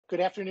Good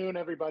afternoon,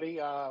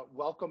 everybody.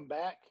 Welcome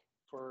back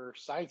for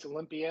Science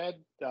Olympiad.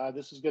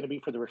 This is going to be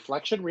for the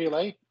reflection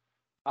relay.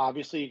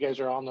 Obviously, you guys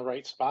are on the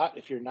right spot.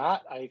 If you're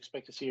not, I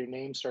expect to see your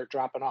name start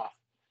dropping off.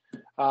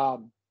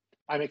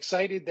 I'm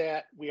excited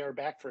that we are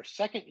back for a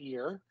second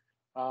year.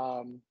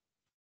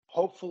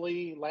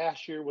 Hopefully,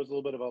 last year was a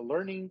little bit of a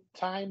learning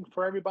time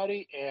for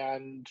everybody,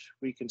 and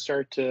we can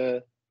start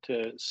to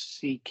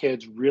see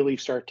kids really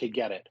start to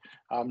get it.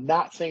 I'm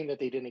not saying that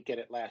they didn't get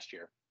it last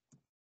year.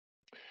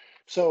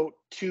 So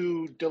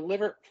to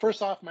deliver,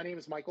 first off, my name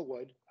is Michael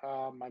Wood.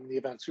 I'm the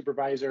event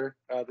supervisor.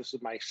 This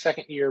is my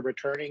second year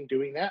returning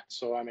doing that.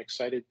 So I'm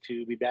excited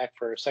to be back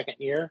for a second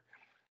year.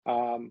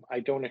 I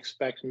don't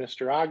expect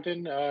Mr.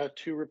 Ogden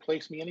to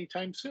replace me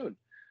anytime soon,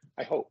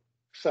 I hope.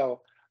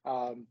 So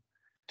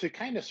to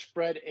kind of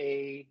spread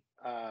a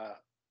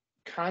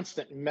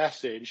constant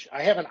message,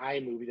 I have an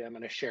iMovie that I'm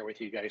going to share with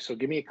you guys. So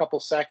give me a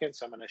couple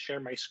seconds. I'm going to share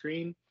my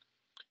screen.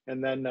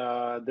 And then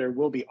there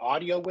will be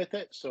audio with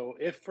it. So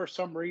if for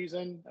some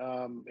reason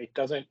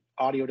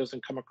audio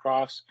doesn't come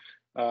across,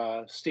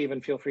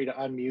 Stephen, feel free to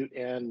unmute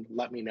and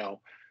let me know.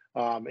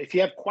 If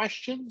you have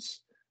questions,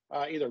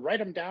 either write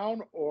them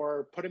down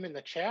or put them in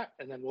the chat,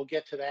 and then we'll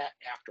get to that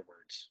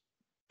afterwards.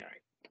 All right.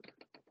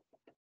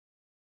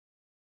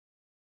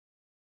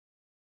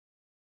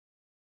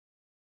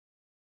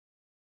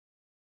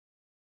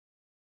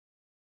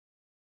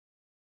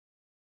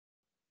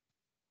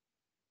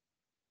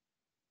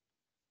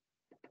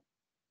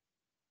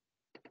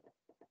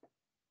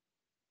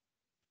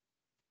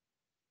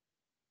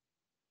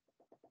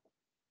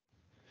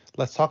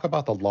 Let's talk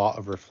about the law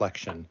of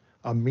reflection.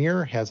 A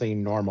mirror has a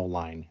normal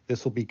line.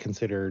 This will be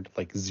considered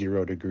like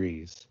 0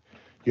 degrees.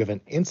 You have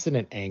an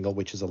incident angle,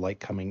 which is a light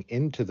coming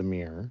into the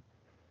mirror,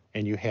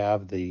 and you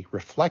have the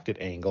reflected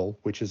angle,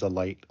 which is a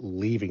light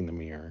leaving the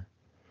mirror.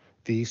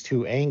 These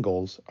two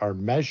angles are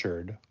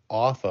measured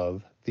off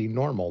of the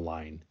normal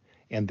line,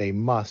 and they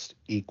must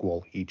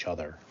equal each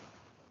other.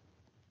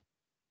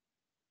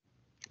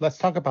 Let's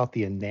talk about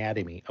the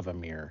anatomy of a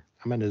mirror.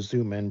 I'm going to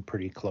zoom in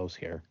pretty close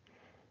here.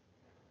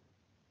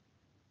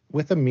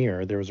 With a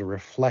mirror, there is a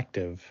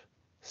reflective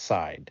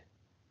side.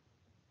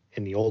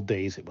 In the old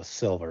days, it was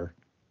silver.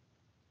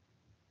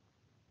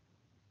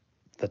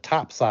 The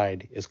top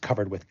side is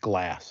covered with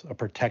glass, a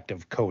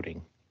protective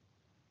coating.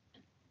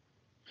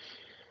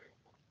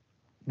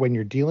 When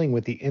you're dealing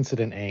with the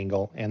incident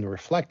angle and the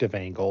reflective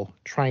angle,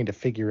 trying to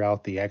figure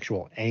out the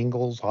actual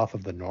angles off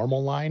of the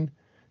normal line,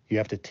 you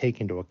have to take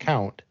into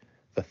account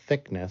the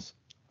thickness,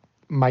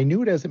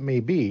 minute as it may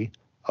be,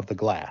 of the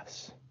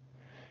glass.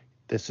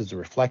 This is the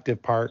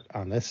reflective part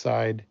on this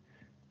side,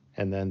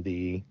 and then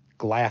the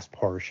glass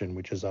portion,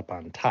 which is up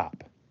on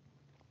top.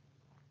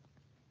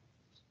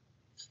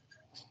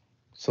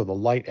 So the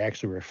light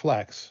actually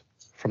reflects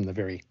from the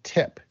very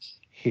tip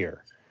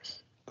here,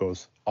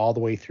 goes all the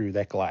way through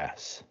that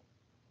glass.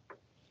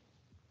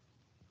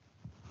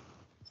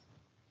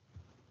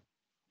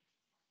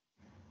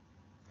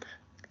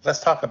 Let's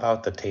talk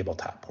about the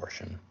tabletop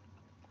portion.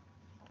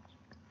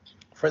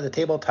 For the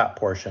tabletop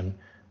portion,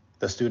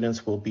 the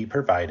students will be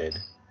provided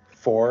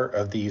 4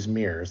 of these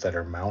mirrors that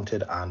are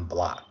mounted on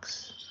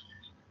blocks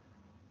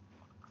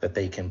that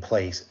they can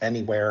place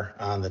anywhere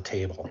on the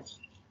table,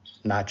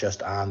 not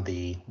just on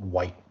the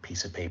white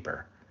piece of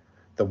paper.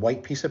 The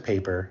white piece of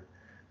paper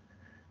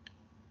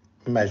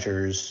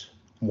measures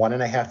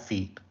 1.5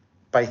 feet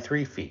by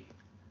 3 feet.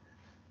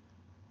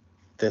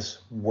 This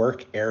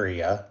work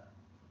area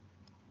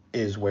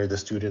is where the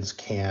students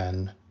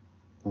can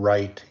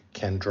write,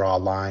 can draw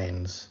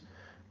lines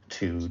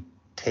to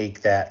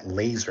take that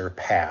laser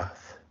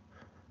path,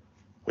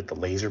 with the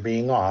laser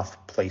being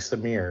off, place the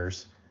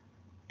mirrors,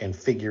 and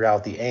figure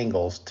out the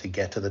angles to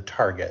get to the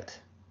target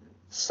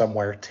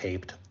somewhere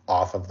taped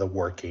off of the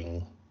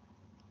working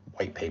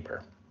white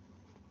paper.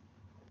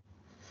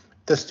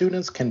 The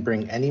students can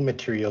bring any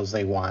materials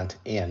they want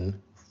in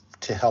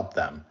to help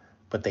them,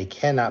 but they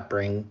cannot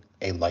bring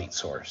a light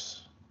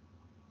source.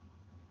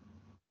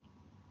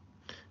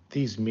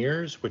 These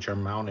mirrors, which are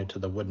mounted to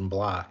the wooden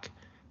block,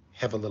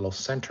 have a little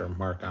center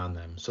mark on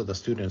them, so the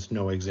students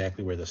know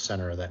exactly where the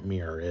center of that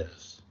mirror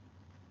is.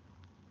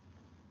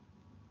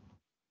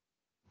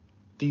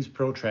 These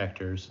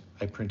protractors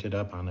I printed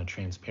up on a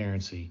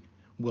transparency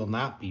will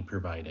not be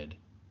provided,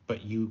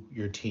 but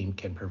your team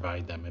can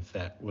provide them if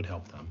that would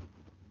help them.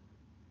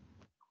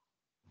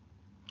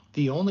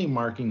 The only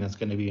marking that's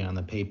going to be on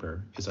the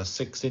paper is a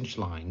 6-inch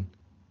line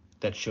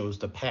that shows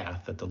the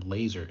path that the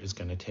laser is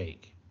going to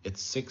take.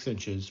 It's 6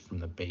 inches from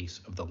the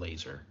base of the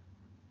laser.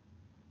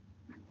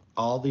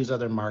 All these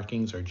other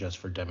markings are just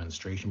for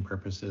demonstration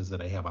purposes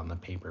that I have on the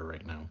paper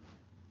right now.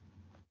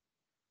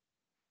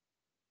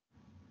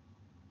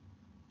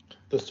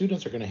 The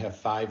students are going to have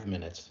 5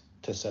 minutes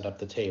to set up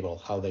the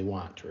table how they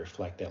want to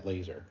reflect that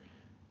laser.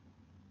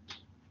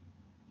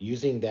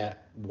 Using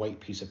that white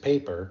piece of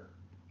paper,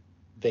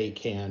 they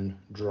can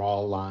draw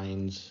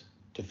lines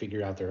to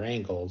figure out their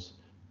angles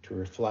to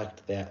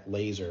reflect that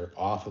laser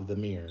off of the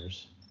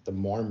mirrors. The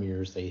more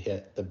mirrors they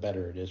hit, the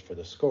better it is for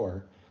the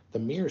score. The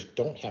mirrors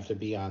don't have to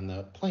be on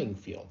the playing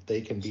field.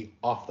 They can be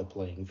off the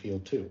playing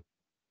field too.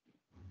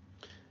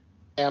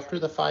 After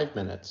the 5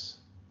 minutes,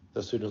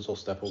 the students will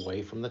step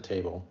away from the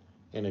table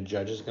and a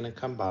judge is going to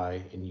come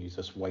by and use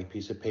this white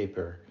piece of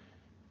paper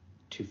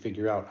to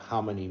figure out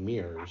how many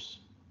mirrors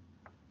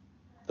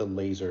the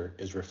laser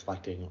is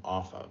reflecting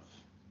off of.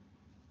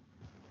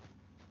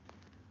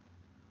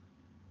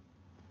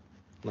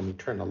 Let me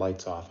turn the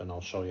lights off and I'll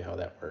show you how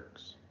that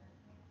works.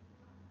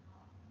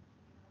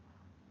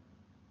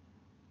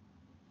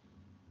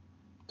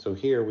 So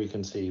here we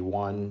can see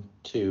 1,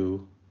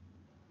 2,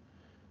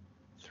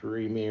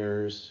 3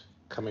 mirrors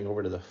coming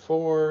over to the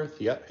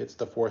fourth. Yep, hits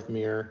the fourth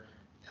mirror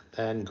and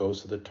then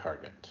goes to the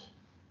target.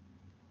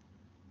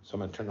 So I'm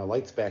going to turn the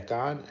lights back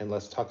on and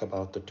let's talk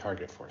about the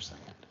target for a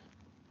second.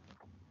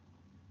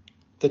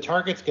 The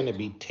target's going to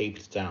be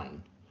taped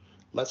down.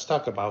 Let's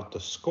talk about the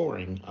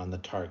scoring on the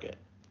target.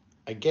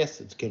 I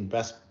guess it can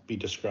best be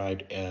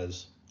described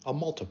as a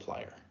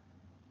multiplier.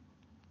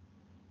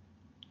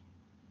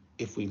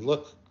 If we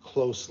look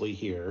closely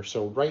here,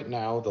 so right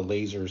now the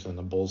laser's in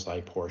the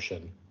bullseye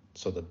portion,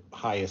 so the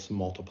highest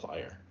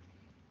multiplier.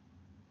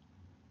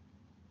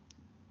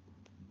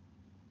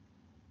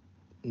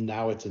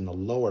 Now it's in the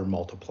lower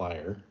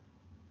multiplier.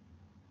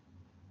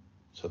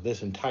 So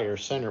this entire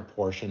center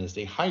portion is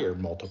the higher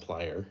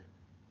multiplier.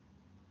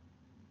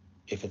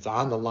 If it's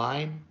on the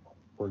line,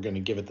 we're going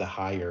to give it the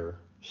higher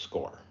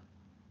score.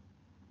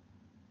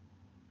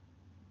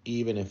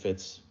 Even if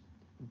it's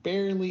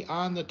barely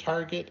on the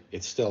target,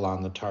 it's still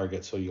on the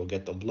target, so you'll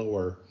get the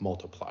lower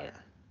multiplier.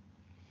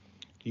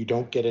 You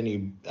don't get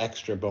any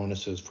extra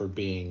bonuses for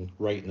being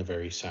right in the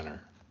very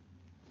center.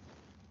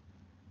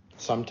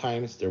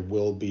 Sometimes there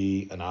will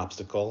be an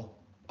obstacle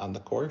on the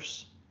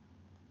course.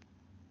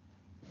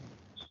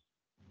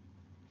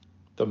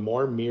 The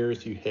more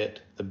mirrors you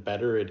hit, the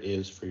better it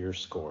is for your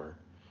score.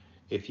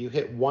 If you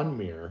hit one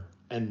mirror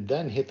and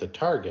then hit the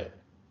target,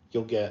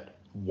 you'll get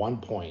 1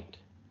 point.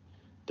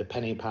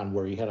 Depending upon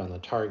where you hit on the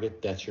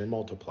target, that's your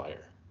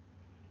multiplier.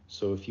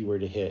 So if you were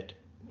to hit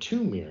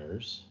 2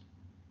 mirrors,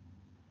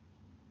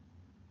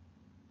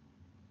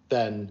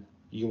 then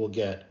you will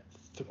get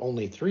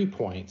only 3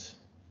 points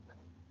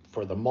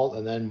for the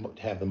and then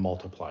have the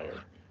multiplier.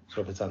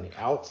 So if it's on the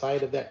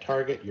outside of that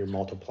target, your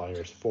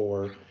multiplier is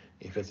 4.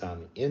 If it's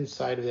on the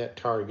inside of that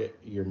target,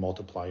 your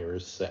multiplier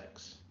is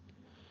 6.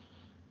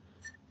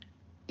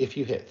 If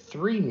you hit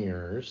 3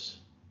 mirrors,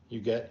 you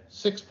get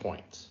 6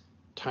 points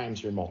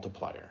times your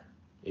multiplier.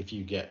 If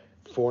you get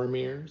 4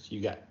 mirrors,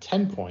 you got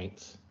 10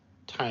 points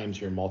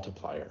times your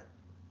multiplier.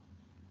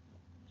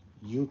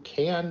 You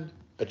can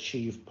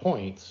achieve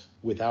points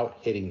without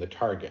hitting the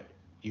target.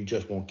 You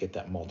just won't get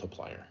that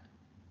multiplier.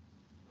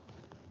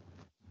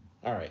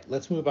 All right,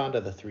 let's move on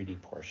to the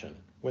 3D portion.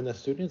 When the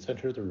students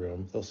enter the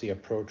room, they'll see a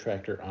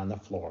protractor on the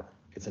floor.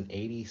 It's an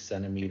 80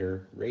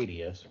 centimeter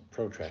radius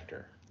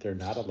protractor. They're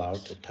not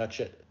allowed to touch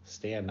it,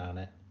 stand on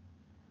it.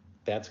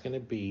 That's going to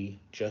be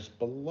just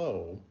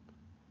below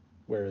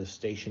where the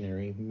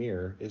stationary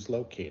mirror is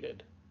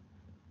located.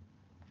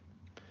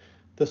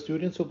 The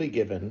students will be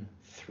given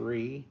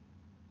 3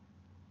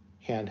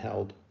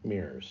 handheld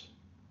mirrors.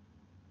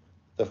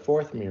 The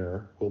 4th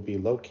mirror will be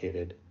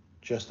located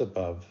just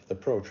above the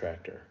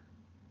protractor.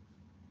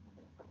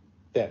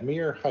 That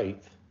mirror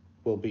height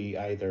will be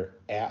either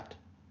at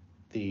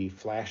the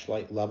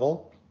flashlight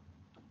level,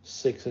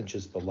 6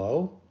 inches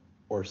below,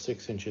 or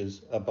 6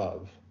 inches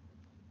above.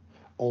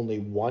 Only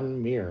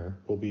 1 mirror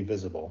will be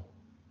visible.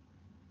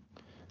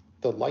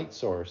 The light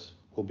source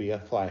will be a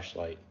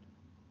flashlight,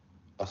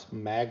 a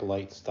mag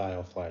light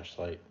style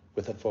flashlight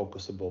with a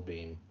focusable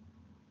beam.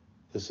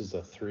 This is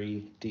a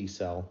 3D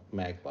cell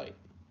mag light.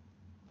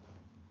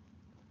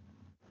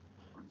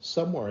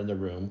 Somewhere in the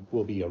room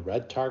will be a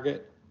red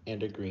target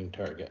and a green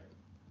target.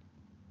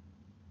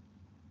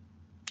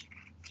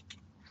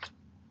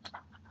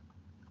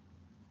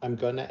 I'm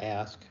going to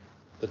ask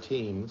the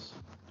teams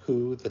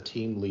who the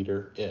team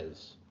leader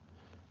is.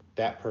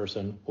 That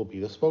person will be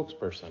the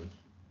spokesperson.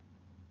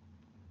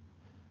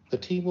 The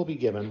team will be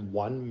given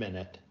 1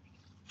 minute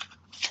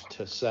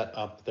to set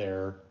up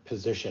their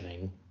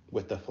positioning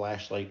with the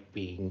flashlight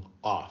being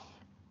off.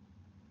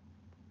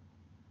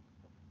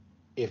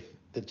 If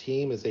the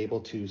team is able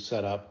to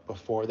set up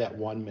before that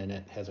 1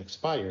 minute has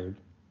expired,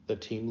 the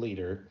team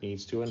leader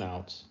needs to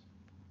announce,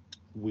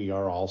 "We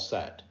are all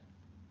set,"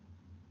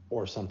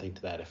 or something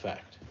to that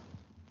effect.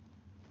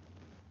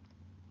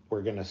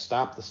 We're going to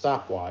stop the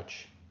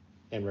stopwatch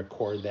and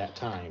record that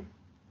time.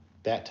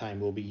 That time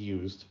will be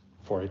used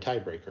for a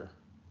tiebreaker.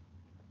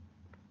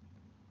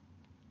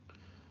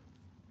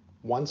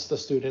 Once the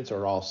students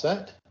are all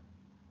set,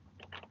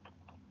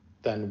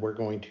 then we're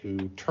going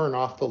to turn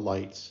off the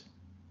lights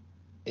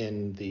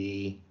in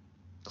the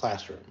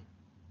classroom.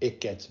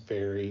 It gets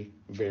very,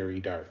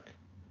 very dark.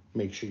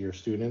 Make sure your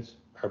students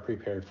are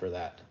prepared for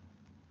that.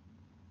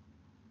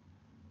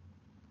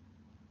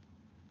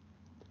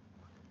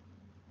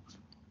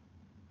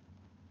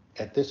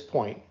 At this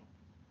point,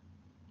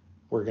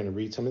 we're going to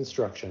read some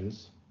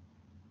instructions,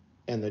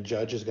 and the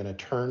judge is going to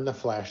turn the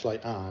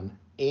flashlight on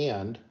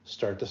and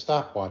start the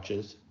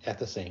stopwatches at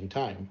the same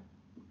time.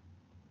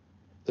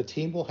 The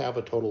team will have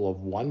a total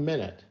of 1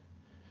 minute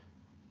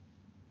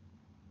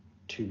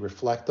to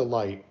reflect the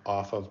light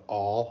off of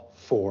all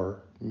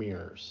 4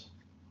 mirrors.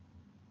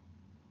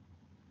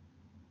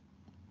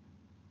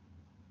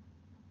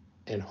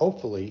 And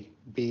hopefully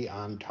be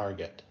on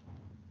target.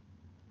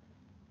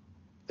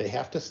 They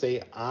have to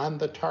stay on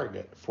the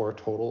target for a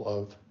total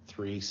of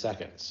 3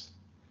 seconds.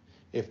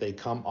 If they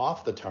come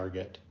off the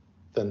target,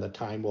 then the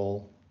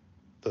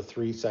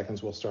 3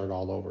 seconds will start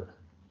all over.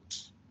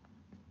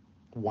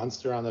 Once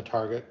they're on the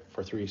target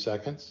for 3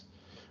 seconds,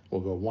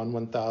 we'll go 1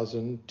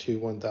 1000, 2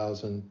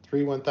 1000,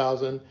 3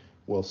 1000.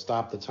 We'll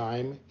stop the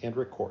time and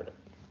record it.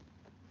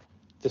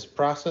 This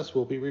process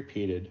will be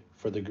repeated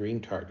for the green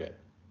target.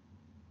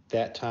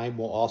 That time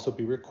will also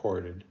be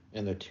recorded,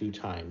 and the 2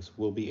 times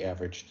will be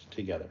averaged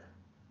together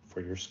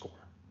for your score.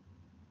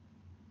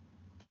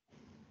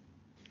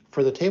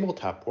 For the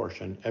tabletop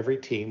portion, every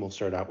team will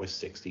start out with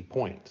 60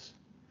 points.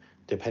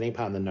 Depending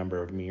upon the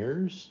number of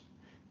mirrors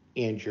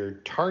and your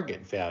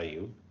target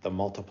value, the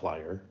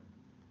multiplier,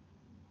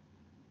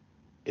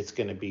 it's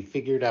going to be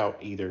figured out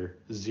either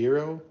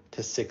 0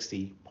 to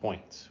 60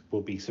 points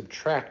will be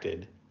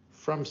subtracted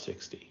from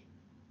 60.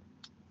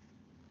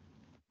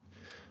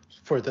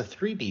 For the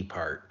 3D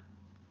part,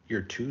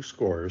 your 2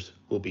 scores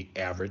will be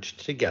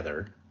averaged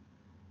together,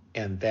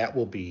 and that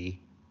will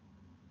be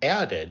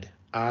added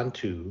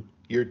onto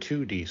your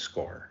 2D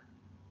score.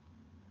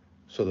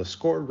 So the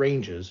score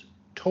ranges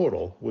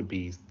total would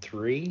be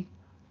 3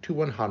 to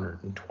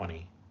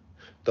 120.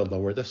 The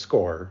lower the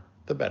score,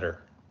 the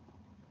better.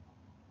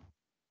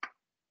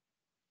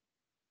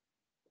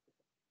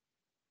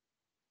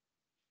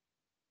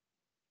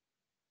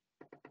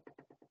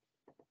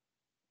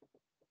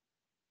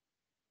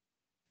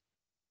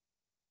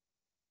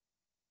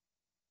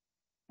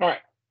 All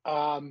right.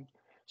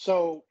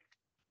 So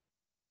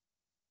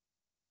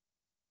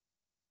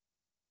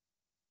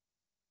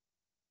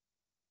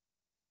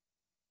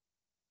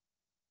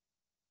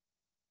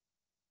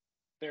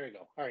there you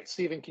go. All right,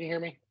 Stephen, can you hear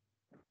me?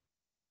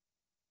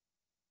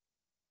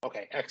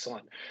 Okay,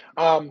 excellent.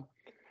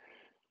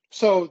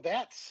 So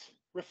that's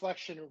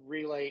reflection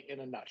relay in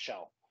a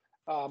nutshell.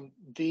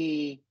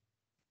 The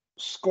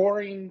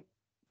scoring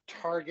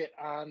target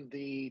on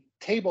the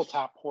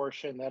tabletop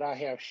portion that I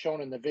have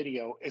shown in the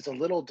video is a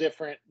little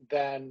different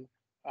than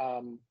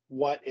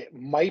what it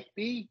might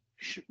be,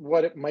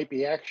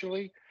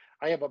 actually.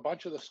 I have a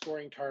bunch of the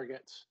scoring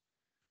targets.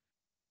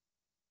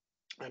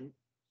 I'm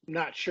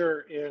not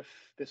sure if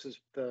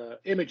the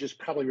image is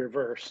probably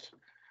reversed,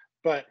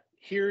 but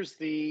here's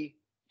the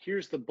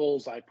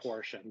bullseye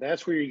portion.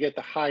 That's where you get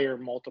the higher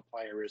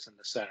multiplier is in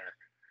the center.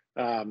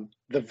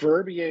 The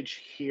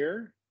verbiage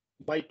here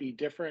might be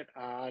different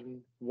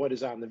on what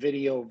is on the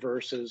video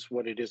versus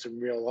what it is in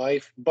real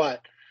life,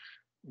 but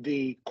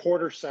the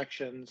quarter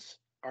sections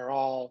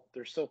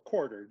they're still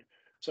quartered.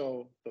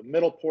 So the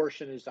middle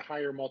portion is the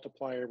higher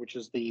multiplier, which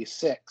is the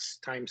 6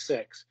 times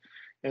 6.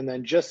 And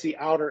then just the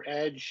outer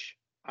edge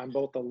on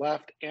both the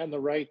left and the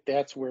right,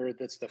 that's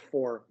the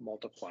 4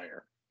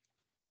 multiplier.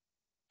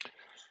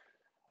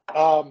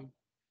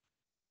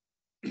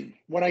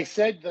 When I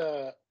said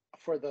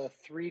for the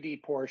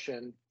 3D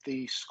portion,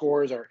 the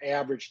scores are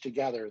averaged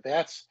together.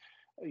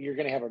 You're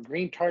going to have a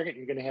green target,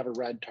 you're going to have a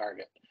red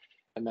target.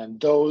 And then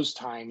those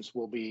times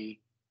will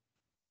be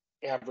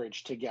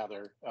averaged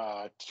together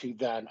to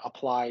then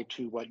apply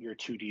to what your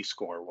 2D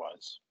score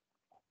was.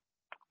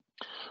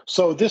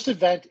 So this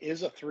event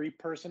is a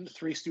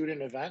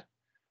 3-student event.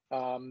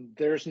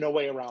 There's no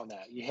way around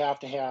that. You have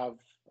to have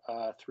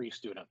 3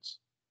 students.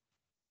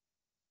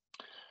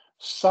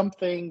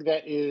 Something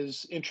that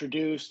is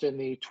introduced in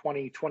the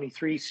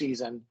 2023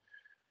 season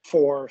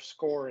for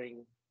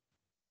scoring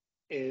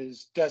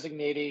is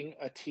designating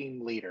a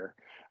team leader.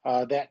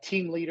 That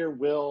team leader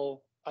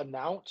will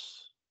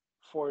announce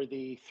for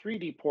the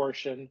 3D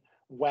portion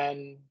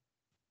when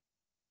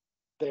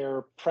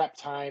their prep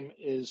time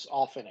is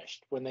all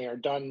finished, when they are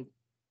done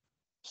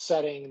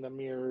setting the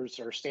mirrors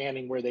or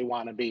standing where they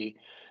want to be,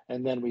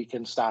 and then we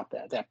can stop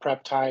that. That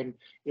prep time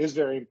is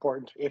very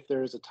important if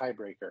there is a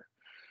tiebreaker.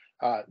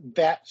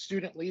 That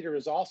student leader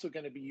is also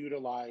going to be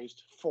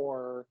utilized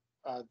for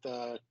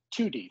the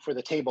 2D, for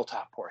the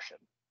tabletop portion.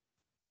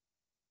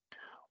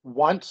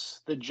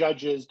 Once the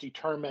judges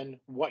determine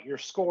what your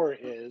score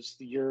is,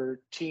 your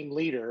team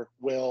leader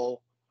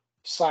will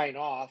sign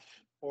off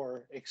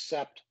or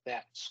accept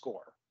that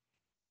score.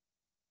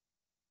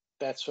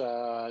 That's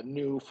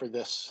new for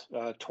this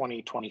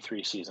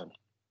 2023 season.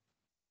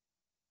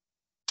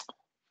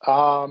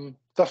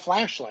 The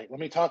flashlight,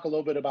 let me talk a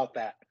little bit about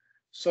that.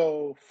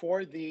 So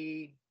for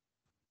the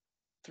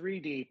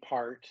 3D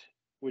part,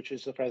 which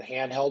is for the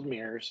handheld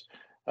mirrors,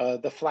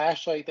 the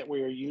flashlight that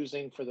we are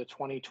using for the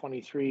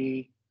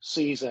 2023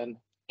 season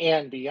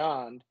and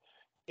beyond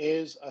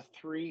is a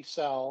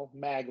 3-cell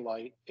mag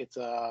light. It's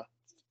a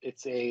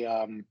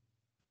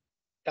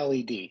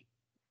LED.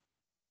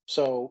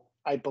 So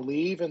I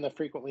believe in the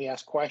frequently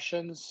asked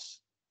questions,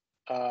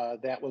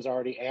 that was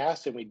already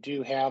asked, and we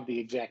do have the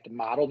exact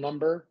model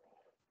number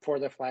for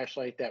the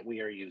flashlight that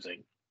we are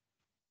using.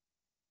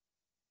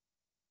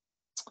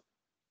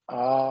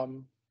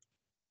 I'm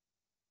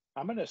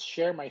going to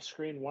share my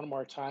screen one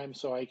more time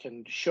so I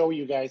can show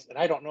you guys, and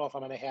I don't know if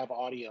I'm going to have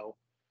audio.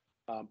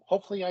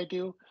 Hopefully I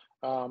do,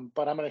 but I'm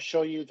going to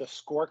show you the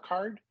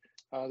scorecard,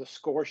 the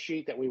score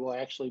sheet that we will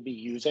actually be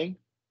using.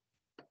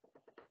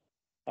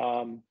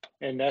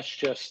 And that's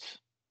just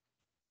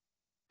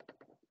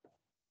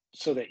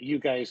so that you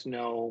guys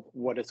know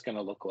what it's going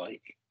to look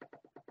like.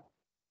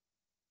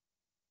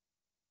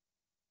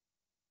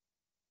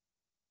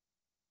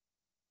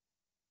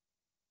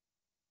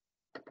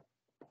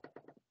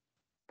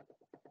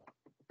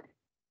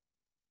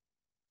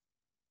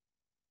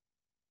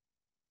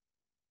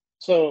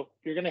 So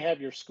you're going to have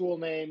your school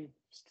name,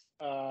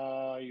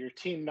 your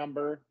team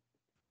number,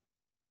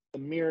 the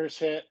mirrors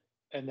hit,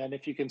 and then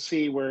if you can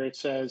see where it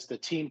says the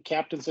team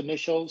captain's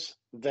initials,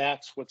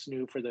 that's what's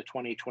new for the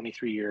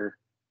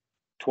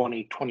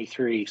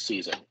 2023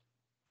 season.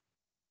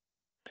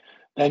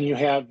 Then you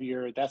have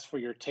that's for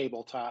your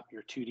tabletop,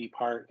 your 2D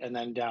part, and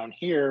then down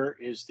here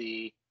is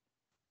the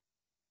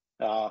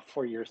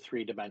for your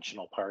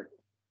 3-dimensional part.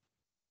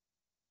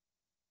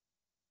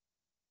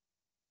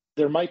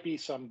 There might be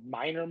some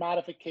minor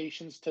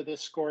modifications to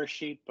this score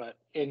sheet, but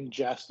in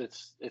jest,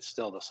 it's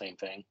still the same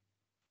thing.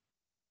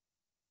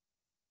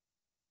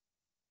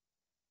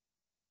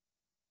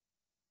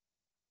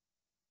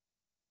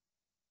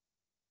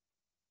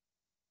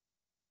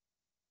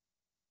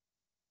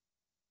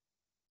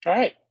 All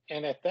right,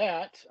 and at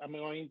that, I'm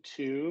going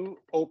to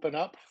open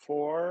up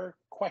for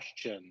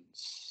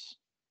questions.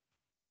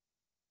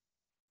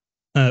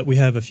 We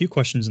have a few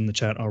questions in the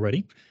chat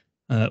already.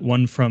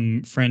 One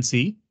from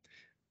Francie.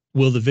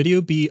 Will the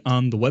video be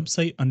on the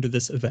website under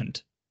this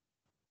event?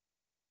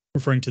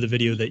 Referring to the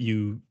video that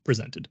you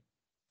presented.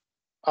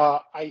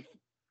 I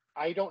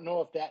don't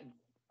know if that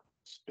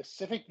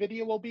specific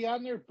video will be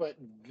on there, but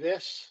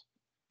this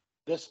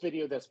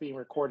video that's being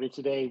recorded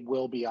today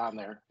will be on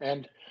there.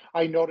 And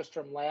I noticed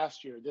from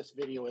last year, this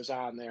video is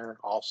on there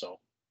also.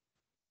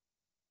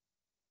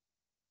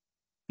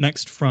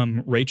 Next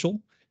from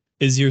Rachel,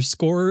 is your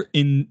score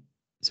in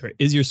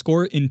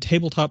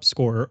tabletop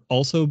score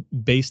also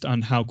based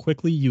on how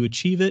quickly you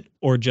achieve it,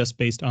 or just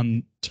based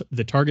on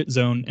the target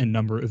zone and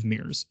number of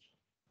mirrors?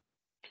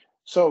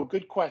 So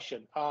good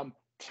question.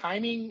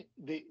 Timing,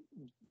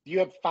 you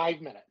have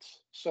 5 minutes.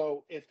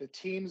 So if the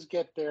teams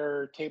get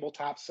their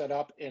tabletop set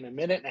up in 1.5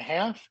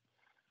 minutes,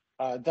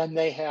 then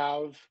they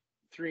have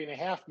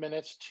 3.5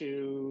 minutes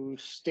to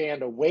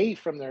stand away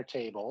from their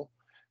table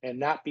and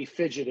not be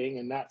fidgeting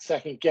and not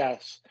second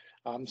guess.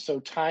 So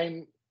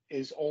time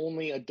is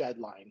only a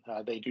deadline.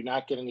 They do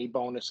not get any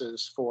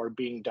bonuses for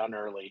being done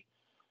early.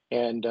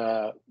 And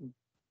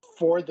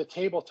for the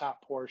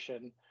tabletop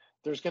portion,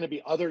 there's going to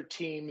be other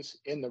teams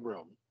in the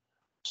room.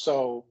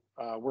 So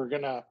we're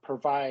going to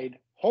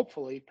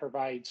hopefully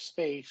provide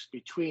space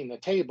between the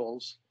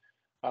tables.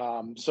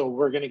 So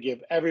we're going to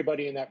give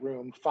everybody in that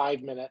room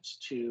 5 minutes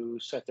to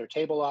set their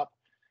table up.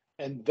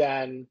 And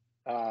then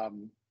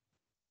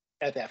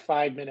at that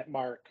 5-minute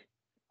mark,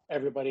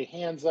 everybody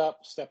hands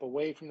up, step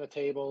away from the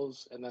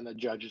tables, and then the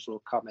judges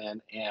will come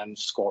in and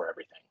score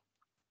everything.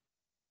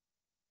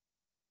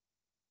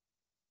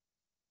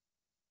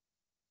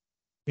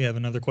 We have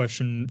another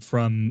question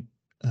from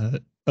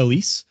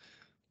Elise.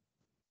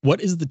 What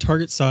is the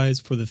target size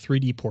for the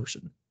 3D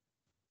portion?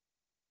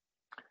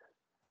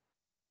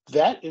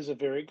 That is a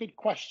very good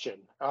question.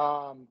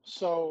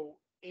 So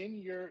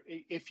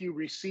if you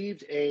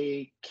received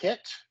a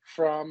kit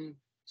from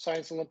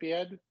Science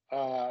Olympiad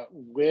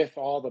with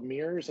all the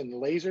mirrors and the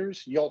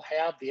lasers, you'll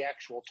have the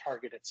actual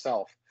target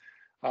itself.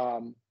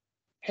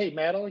 Hey,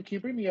 Madeline, can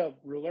you bring me a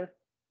ruler?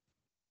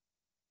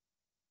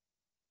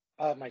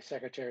 My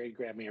secretary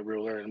grabbed me a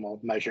ruler and we'll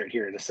measure it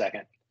here in a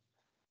second.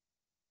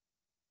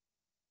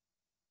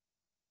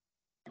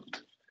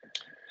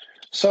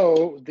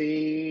 So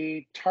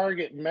the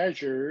target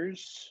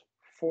measures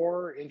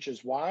 4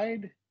 inches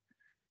wide,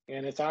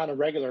 and it's on a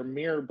regular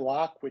mirror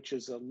block, which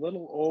is a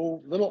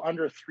little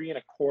under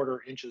 3¼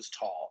 inches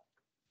tall.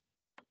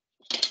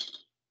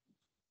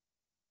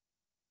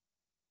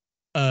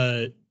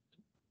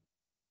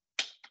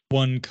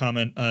 One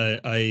comment.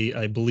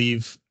 I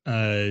believe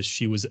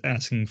she was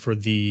asking for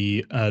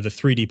the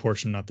 3D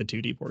portion, not the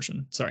 2D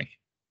portion. Sorry.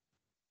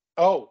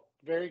 Oh,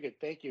 very good.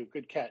 Thank you.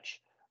 Good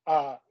catch.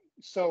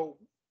 So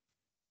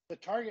the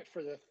target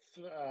for the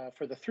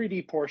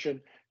 3D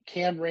portion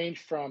can range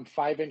from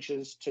 5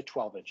 inches to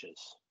 12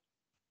 inches.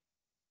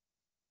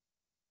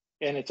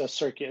 And it's a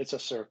circuit. It's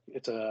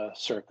a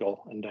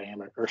circle in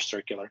diameter, or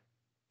circular.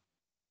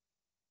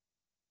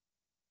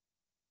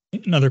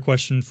 Another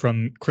question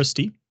from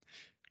Christy.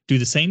 Do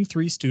the same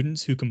 3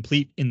 students who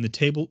compete in the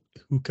tabletop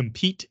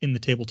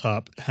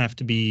have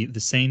to be the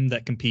same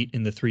that compete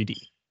in the 3D?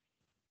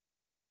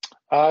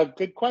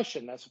 Good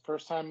question. That's the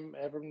first time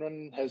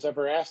everyone has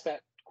ever asked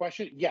that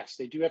question. Yes,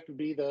 they do have to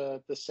be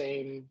the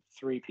same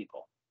 3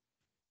 people.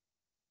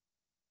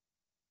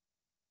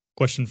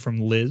 Question from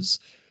Liz.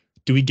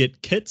 Do we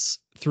get kits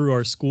through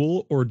our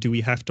school or do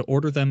we have to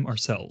order them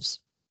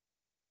ourselves?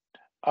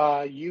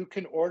 You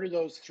can order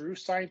those through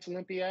Science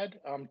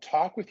Olympiad.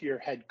 Talk with your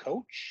head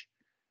coach,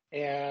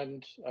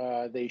 and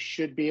they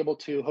should be able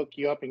to hook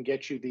you up and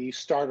get you the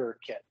starter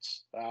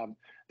kits.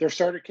 They're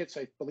starter kits,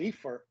 I believe,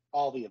 for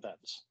all the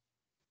events.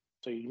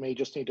 So you may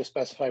just need to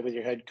specify with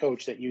your head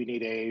coach that you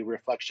need a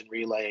reflection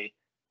relay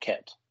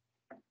kit.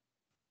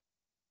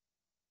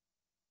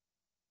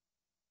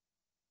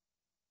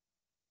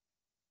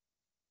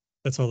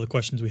 That's all the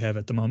questions we have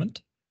at the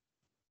moment.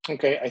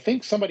 Okay, I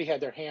think somebody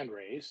had their hand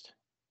raised.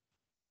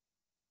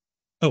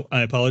 Oh,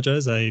 I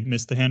apologize. I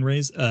missed the hand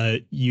raise.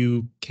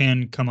 You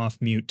can come off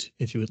mute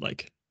if you would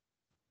like.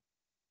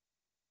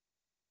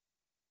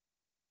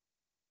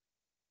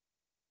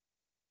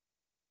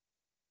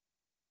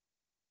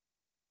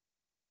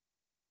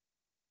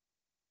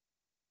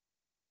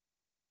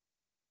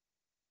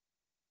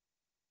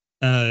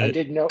 I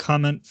did know.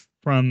 Comment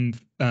from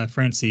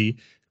Francie.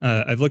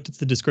 I've looked at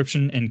the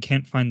description and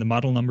can't find the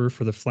model number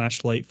for the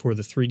flashlight for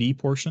the 3D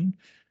portion.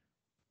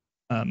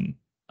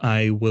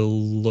 I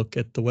will look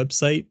at the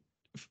website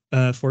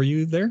for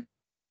you there.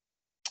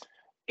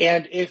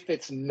 And if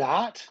it's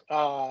not,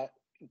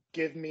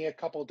 give me a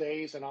couple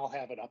days and I'll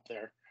have it up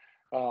there.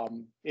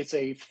 It's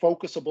a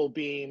focusable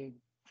beam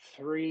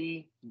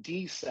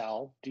 3D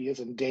cell, D as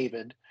in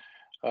David,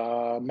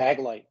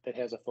 maglite that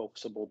has a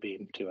focusable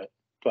beam to it.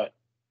 But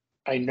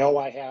I know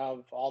I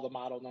have all the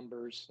model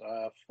numbers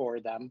for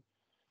them.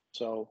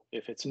 So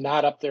if it's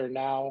not up there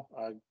now,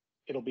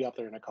 it'll be up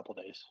there in a couple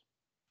days.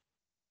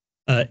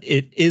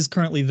 It is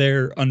currently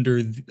there under,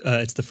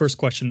 it's the first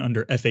question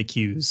under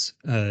FAQs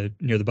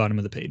near the bottom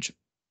of the page.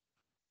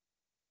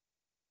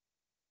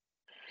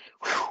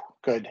 Whew,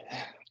 good.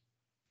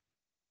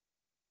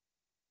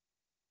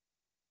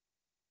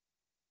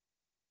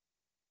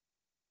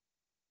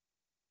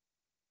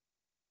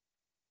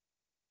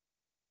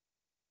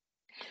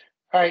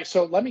 All right,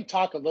 so let me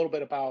talk a little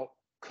bit about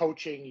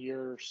coaching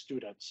your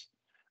students.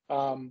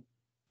 So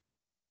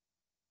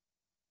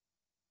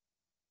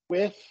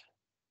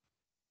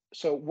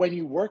when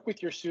you work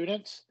with your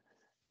students,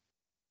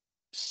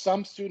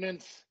 some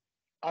students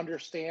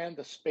understand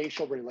the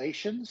spatial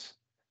relations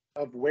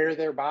of where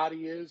their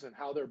body is and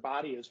how their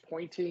body is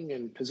pointing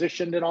and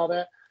positioned and all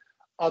that.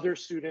 Other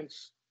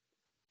students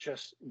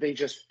just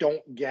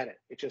don't get it.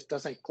 It just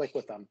doesn't click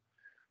with them.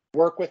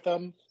 Work with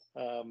them.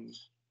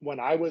 When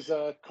I was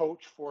a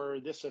coach for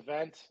this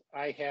event,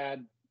 I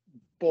had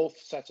both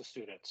sets of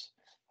students.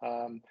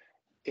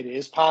 It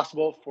is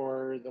possible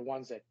for the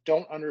ones that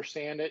don't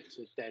understand it,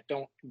 that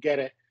don't get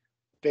it,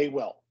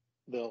 they'll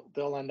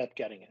end up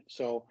getting it.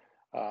 So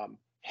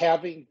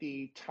having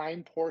the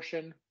time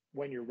portion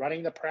when you're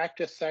running the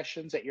practice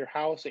sessions at your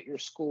house, at your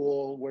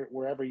school,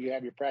 wherever you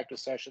have your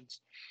practice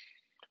sessions,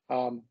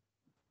 I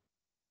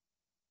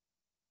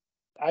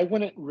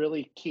wouldn't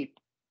really keep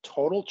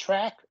total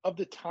track of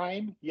the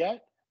time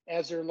yet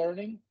as they're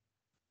learning.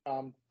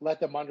 Let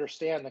them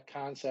understand the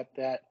concept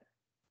that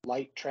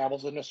light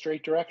travels in a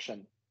straight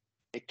direction.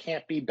 It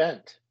can't be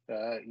bent.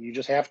 You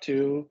just have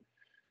to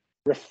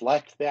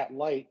reflect that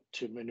light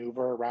to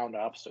maneuver around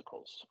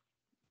obstacles.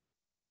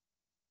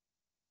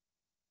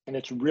 And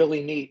it's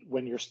really neat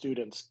when your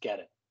students get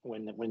it,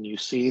 when you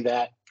see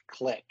that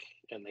click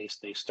and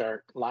they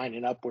start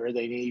lining up where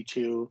they need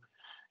to.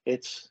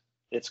 It's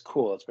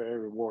cool. It's very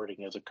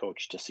rewarding as a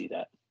coach to see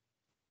that.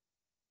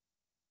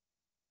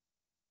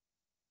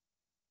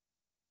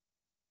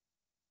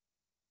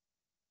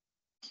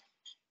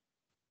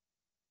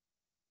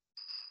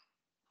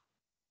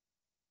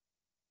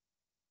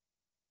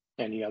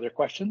 Any other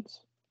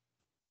questions?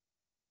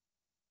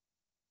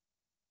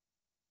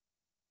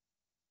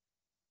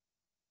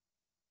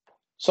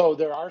 So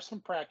there are some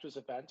practice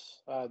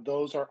events.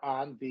 Those are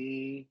on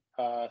the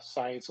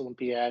Science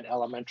Olympiad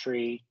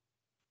elementary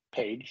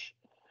page.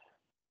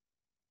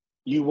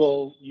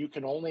 You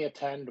can only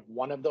attend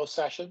one of those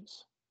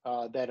sessions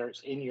that are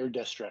in your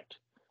district.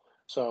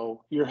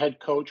 So your head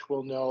coach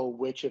will know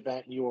which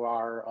event you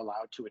are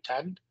allowed to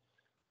attend.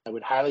 I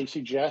would highly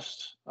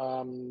suggest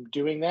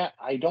doing that.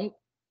 I don't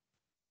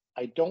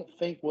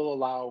think we'll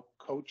allow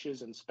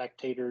coaches and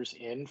spectators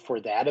in for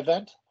that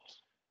event.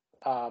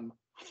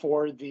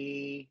 For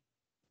the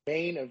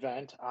main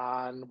event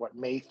on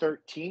May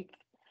 13th,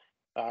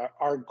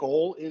 our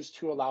goal is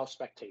to allow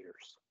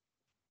spectators.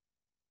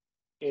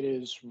 It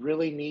is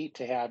really neat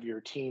to have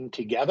your team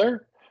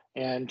together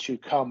and to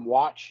come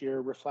watch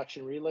your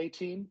reflection relay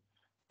team.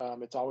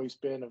 It's always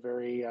been a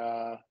very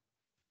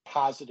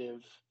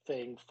positive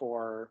thing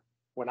for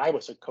when I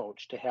was a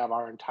coach to have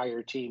our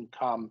entire team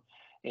come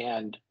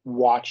and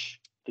watch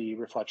the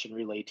reflection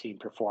relay team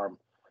perform.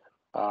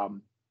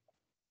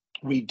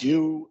 We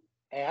do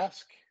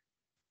ask,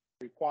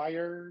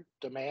 require,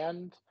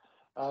 demand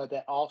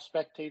that all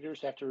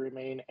spectators have to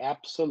remain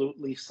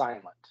absolutely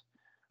silent.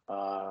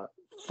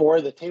 For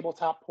the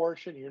tabletop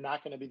portion, you're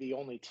not going to be the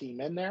only team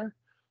in there.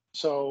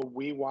 So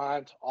we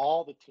want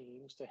all the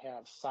teams to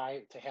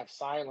have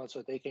silence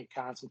so they can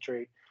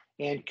concentrate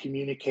and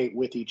communicate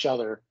with each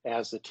other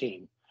as a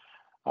team.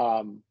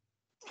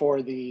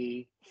 For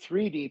the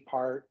 3D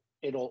part,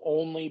 it'll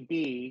only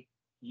be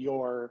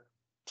your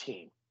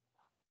team.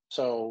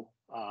 So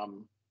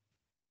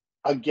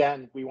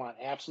again, we want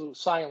absolute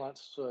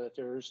silence so that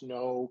there's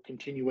no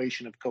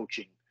continuation of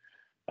coaching.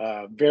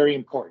 Very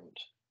important.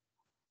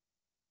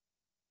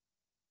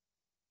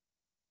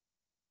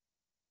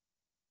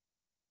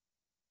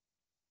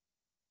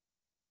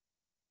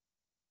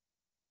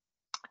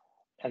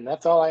 And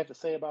that's all I have to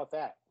say about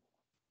that.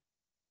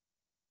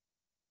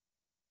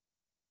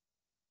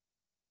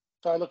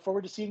 So I look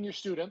forward to seeing your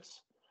students,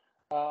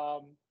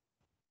 and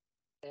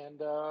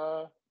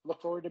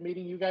look forward to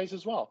meeting you guys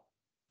as well.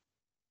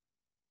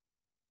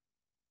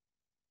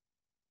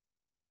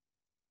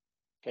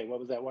 Okay, what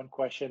was that one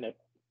question? It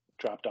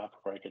dropped off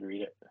before I could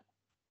read it.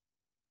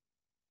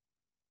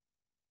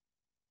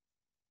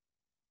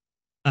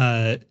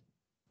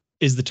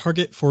 Is the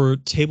target for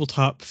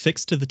tabletop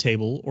fixed to the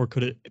table, or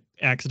could it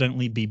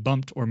accidentally be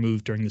bumped or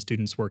moved during the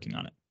students working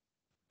on it?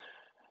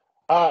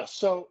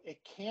 So it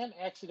can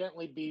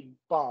accidentally be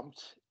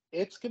bumped.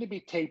 It's going to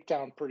be taped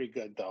down pretty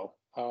good, though.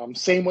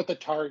 Same with the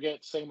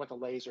target, same with the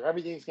laser.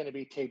 Everything's going to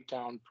be taped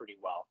down pretty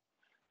well.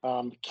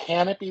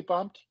 Can it be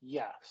bumped?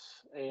 Yes.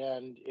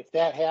 And if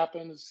that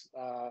happens,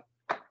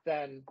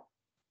 then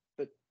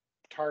the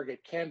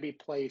target can be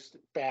placed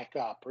back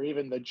up, or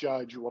even the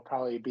judge will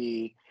probably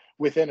be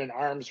within an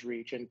arm's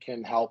reach and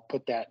can help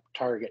put that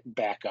target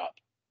back up.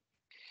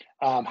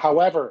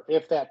 However,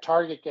 if that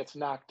target gets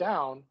knocked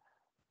down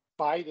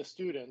by the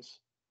students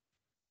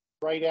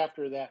right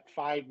after that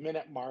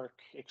 5-minute mark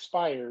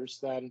expires,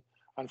 then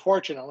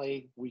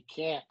unfortunately we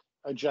can't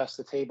adjust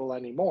the table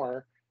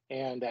anymore,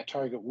 and that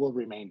target will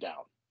remain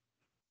down.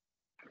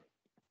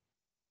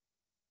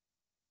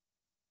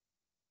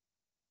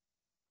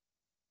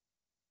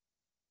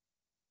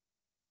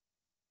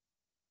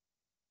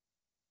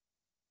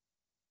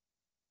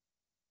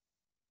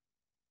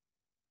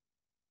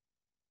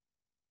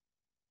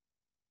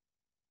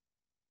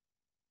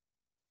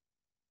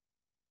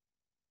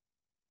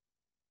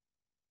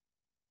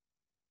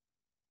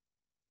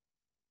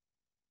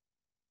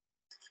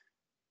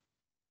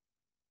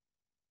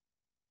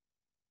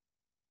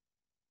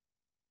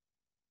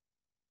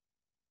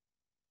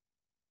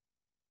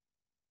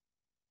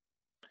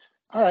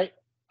 All right,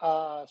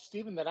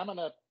 Stephen, then I'm going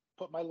to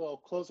put my little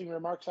closing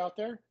remarks out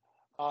there.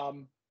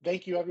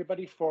 Thank you,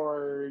 everybody,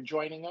 for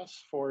joining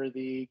us for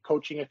the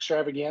coaching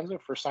extravaganza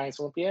for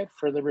Science Olympiad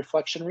for the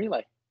Reflection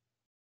Relay.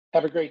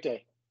 Have a great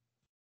day.